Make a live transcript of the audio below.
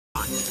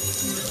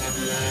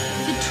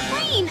The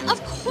train,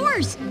 of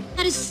course.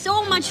 That is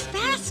so much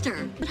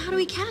faster. But how do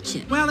we catch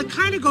it? Well, it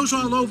kind of goes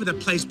all over the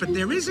place, but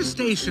there is a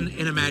station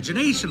in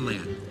Imagination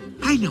Land.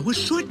 I know a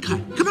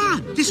shortcut. Come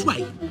on, this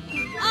way.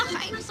 Oh,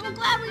 I'm so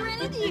glad we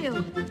ran into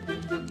you.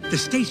 The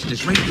station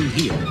is right through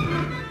here.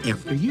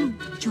 After you.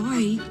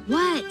 Joy.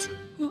 What?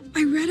 Well,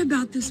 I read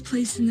about this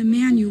place in the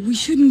manual. We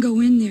shouldn't go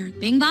in there.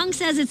 Bing Bong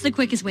says it's the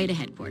quickest way to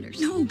headquarters.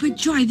 No, but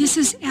Joy, this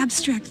is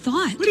abstract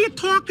thought. What are you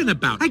talking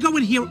about? I go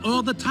in here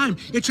all the time.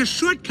 It's a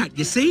shortcut,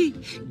 you see?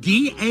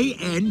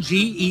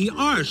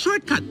 D-A-N-G-E-R.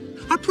 Shortcut.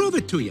 I'll prove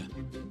it to you.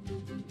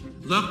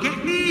 Look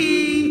at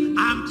me.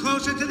 I'm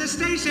closer to the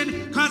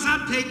station because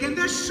I'm taking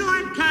the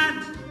shortcut.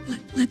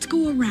 Let's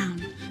go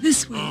around.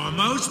 This way.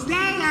 Almost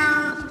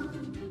there.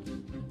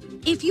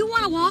 If you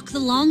want to walk the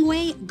long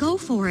way, go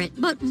for it.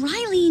 But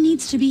Riley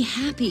needs to be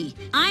happy.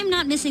 I'm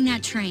not missing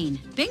that train.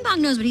 Bing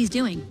Bong knows what he's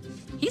doing.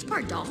 He's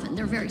part dolphin.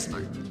 They're very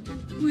smart.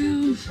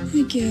 Well,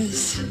 I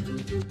guess.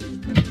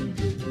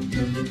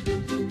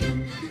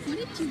 What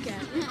did you get?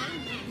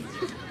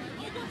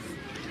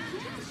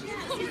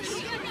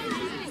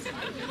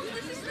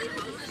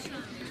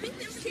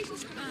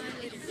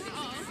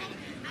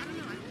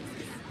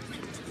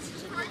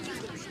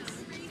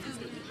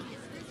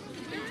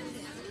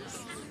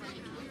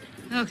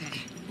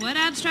 Okay, what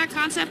abstract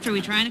concept are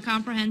we trying to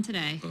comprehend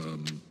today?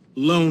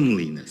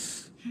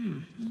 Loneliness.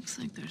 Looks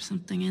like there's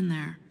something in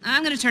there.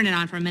 I'm gonna turn it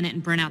on for a minute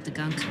and burn out the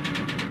gunk.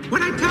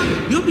 What'd I tell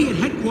you? You'll be at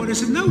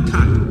headquarters in no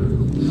time.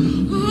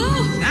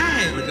 Oh!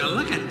 Hey, would you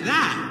look at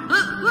that?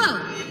 Whoa!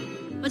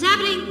 What's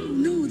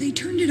happening? No, they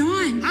turned it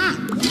on. Ah,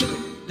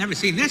 never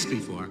seen this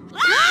before.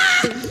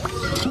 Ah!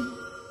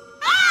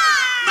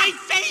 My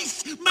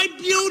face! My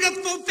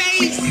beautiful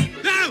face!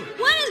 No!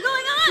 What is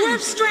going We're on?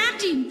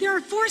 abstracting. There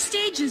are 4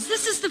 stages.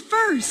 This is the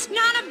first.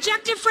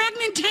 Non-objective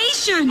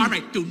fragmentation. All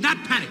right, do not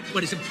panic.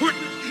 What is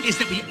important is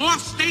that we all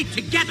stay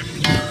together.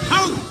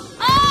 Oh!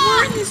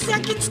 We're in the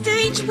second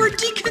stage. We're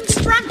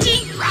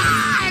deconstructing.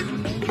 Ah!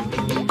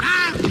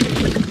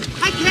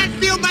 I can't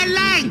feel my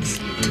legs!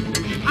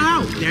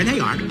 Oh, there they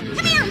are.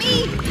 Come here,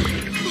 me!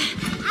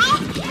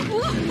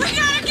 We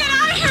gotta get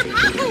out of here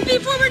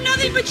before we're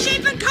nothing but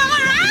shape and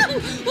color. Ow!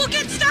 We'll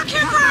get stuck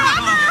here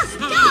forever.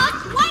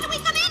 Stuck? Why do we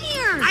come in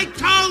here? I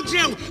told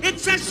you!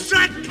 It's a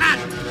shortcut!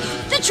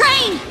 The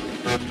train!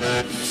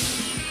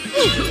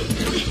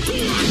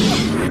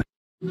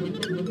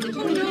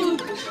 Oh no,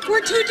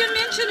 we're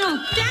 2-dimensional.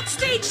 That's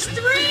stage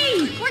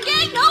 3. We're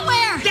getting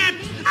nowhere!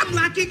 Depth! I'm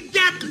lacking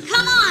depth!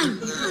 Come on!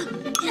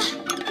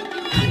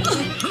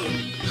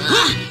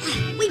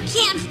 We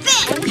can't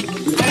fit!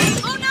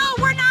 Oh no,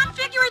 we're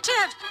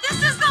non-figurative.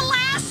 This is the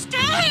last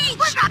stage.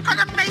 We're not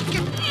gonna make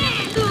it!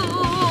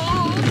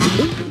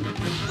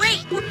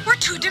 Wait, we're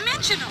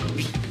 2-dimensional.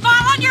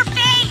 Fall on your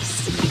face.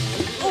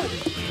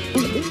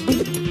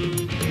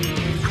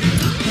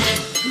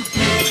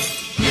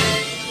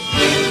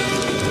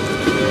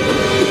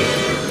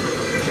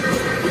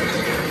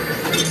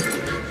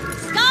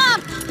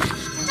 Stop!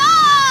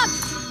 Stop!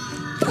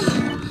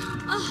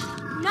 Oh,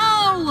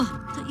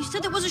 no! You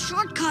said there was a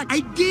shortcut.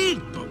 I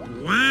did, but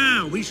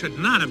wow, we should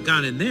not have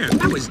gone in there.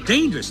 That was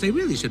dangerous. They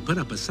really should put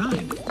up a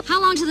sign. How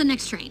long to the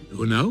next train?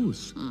 Who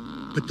knows?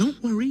 But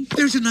don't worry,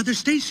 there's another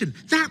station.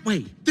 That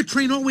way. The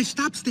train always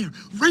stops there,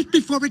 right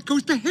before it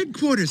goes to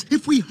headquarters.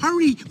 If we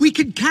hurry, we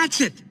can catch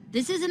it.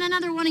 This isn't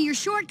another one of your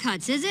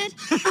shortcuts, is it?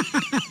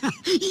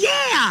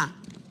 Yeah!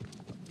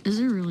 Is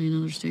there really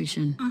another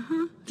station?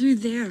 Through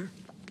there.